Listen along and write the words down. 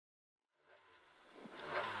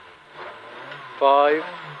5,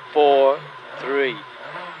 4, 3,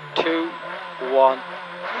 2, 1,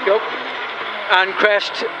 go. And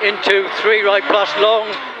crest into 3 right plus long,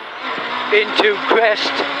 into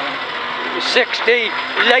crest, 60,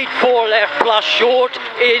 late 4 left plus short,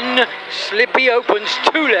 in, slippy, opens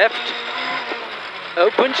 2 left,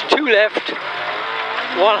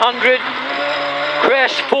 100,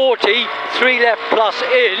 crest 40, 3 left plus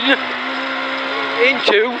in,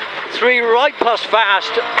 into 3 right plus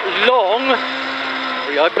fast long,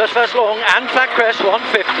 3 right plus fast long, and flat crest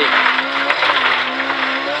 150.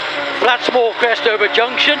 Flat small crest over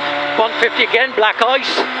junction, 150 again, black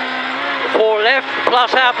ice, 4 left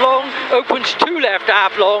plus half long, opens 2 left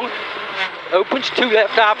half long, opens 2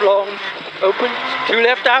 left half long, opens 2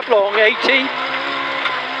 left half long, 80,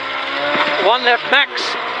 1 left max,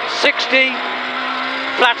 60,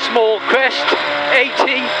 flat small crest,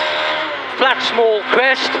 80, flat small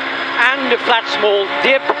crest, and flat small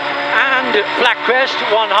dip, and flat crest,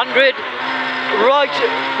 100, right,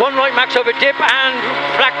 1 right max over dip, and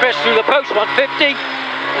flat crest through the post, 150,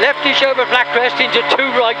 leftish over flat crest into 2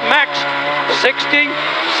 right max, 60,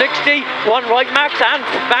 60, 1 right max, and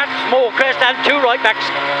flat small crest, and 2 right max,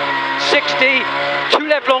 60, 2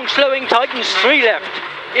 left long, slowing, tightens, 3 left,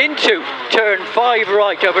 into turn 5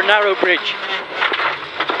 right over narrow bridge,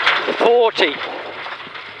 40,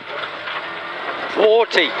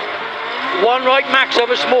 40, 1 right max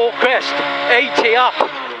over small crest, 80 up,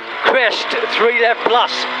 crest 3 left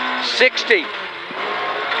plus, 60,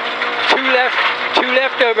 2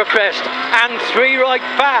 left over crest, and 3 right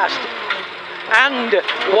fast, and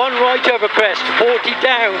 1 right over crest, 40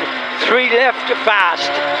 down, 3 left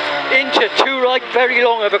fast, into 2 right very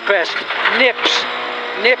long over crest, nips,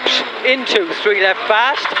 into 3 left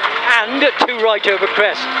fast, and 2 right over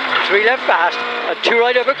crest, 3 left fast, 2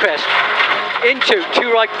 right over crest, into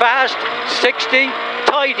 2 right fast, 60,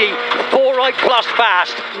 tidy, 4 right plus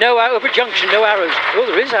fast, no out over junction, no arrows, oh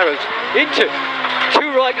there is arrows, into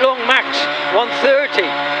 2 right long max, 130,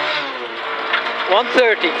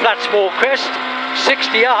 130, flat small crest,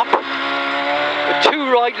 60 up,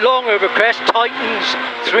 2 right long over crest, tightens,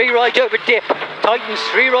 3 right over dip, tightens,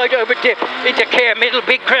 3 right over dip, into care, middle,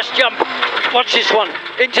 big crest jump, watch this one,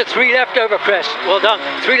 into 3 left over crest, well done,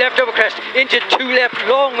 3 left over crest, into 2 left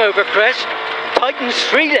long over crest, tightens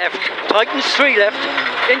 3 left,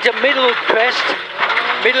 into middle crest,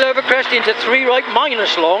 middle over crest, into 3 right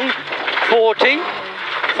minus long, 40,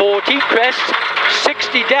 40, crest,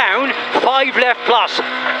 60 down, 5 left plus,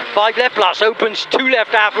 opens 2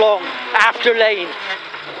 left half long, after lane,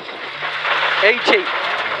 80,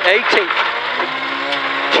 80,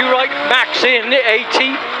 2 right max in,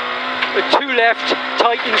 80, 2 left,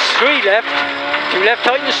 tightens 3 left, 2 left,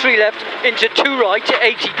 tightens 3 left, into 2 right,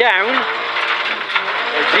 80 down,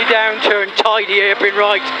 80 down, turn tidy, hairpin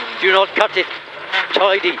right, do not cut it,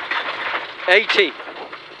 tidy, 80,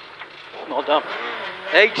 well done,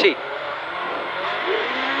 80,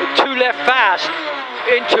 2 left fast,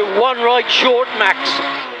 into 1 right short max,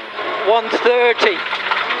 130,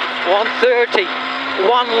 130,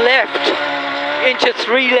 1 left, into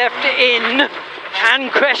 3 left in,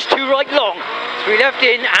 and crest 2 right long, 3 left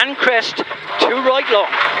in, and crest 2 right long,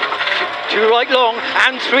 2 right long,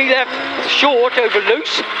 and 3 left short over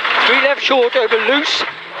loose, 3 left short over loose,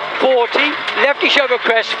 40, leftish over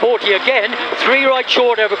crest, 40 again, 3 right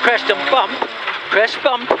short over crest and bump,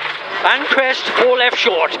 and crest 4 left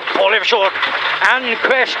short, and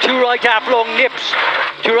crest 2 right half long nips,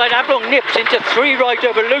 2 right half long nips into 3 right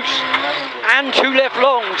over loose, and 2 left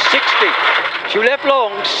long, 60, 2 left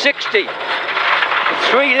long, 60,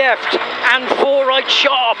 3 left, and 4 right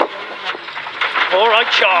sharp, 4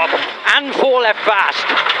 right sharp, and 4 left fast,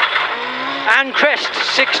 and crest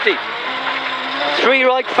 60, 3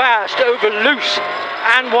 right fast over loose,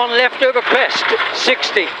 and 1 left over crest,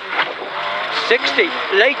 60, 60,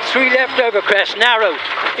 late 3 left over crest, narrow,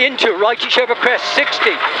 into rightish over crest,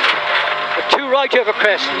 60, 2 right over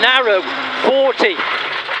crest, narrow, 40,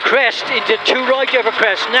 crest into 2 right over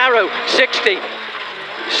crest, narrow, 60,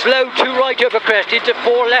 slow 2 right over crest, into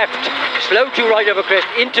 4 left, slow 2 right over crest,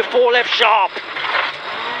 into 4 left sharp,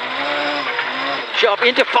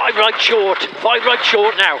 into 5 right short, 5 right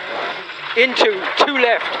short now, into 2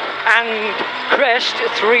 left, and crest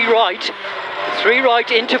 3 right, 3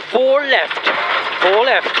 right into 4 left, 4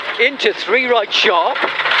 left, into 3 right sharp,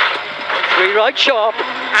 3 right sharp,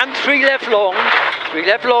 and 3 left long, 3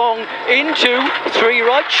 left long, into 3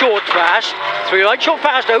 right short fast, 3 right short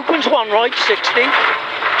fast, opens 1 right, 60,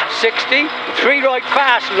 60, 3 right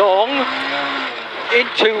fast long,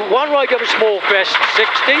 into 1 right over small crest,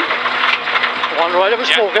 60, 1 right over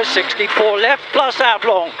small crest, 60, 4 left plus half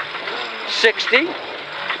long, 60,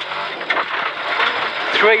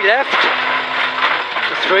 3 left,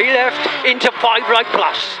 3 left, into 5 right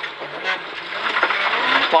plus.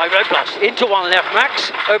 5 right plus, into 1 left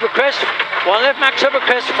max, over crest, 1 left max over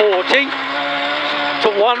crest, 40,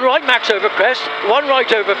 to 1 right max over crest, 1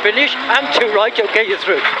 right over finish, and 2 right, okay, you're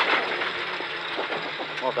through.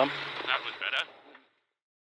 Well done.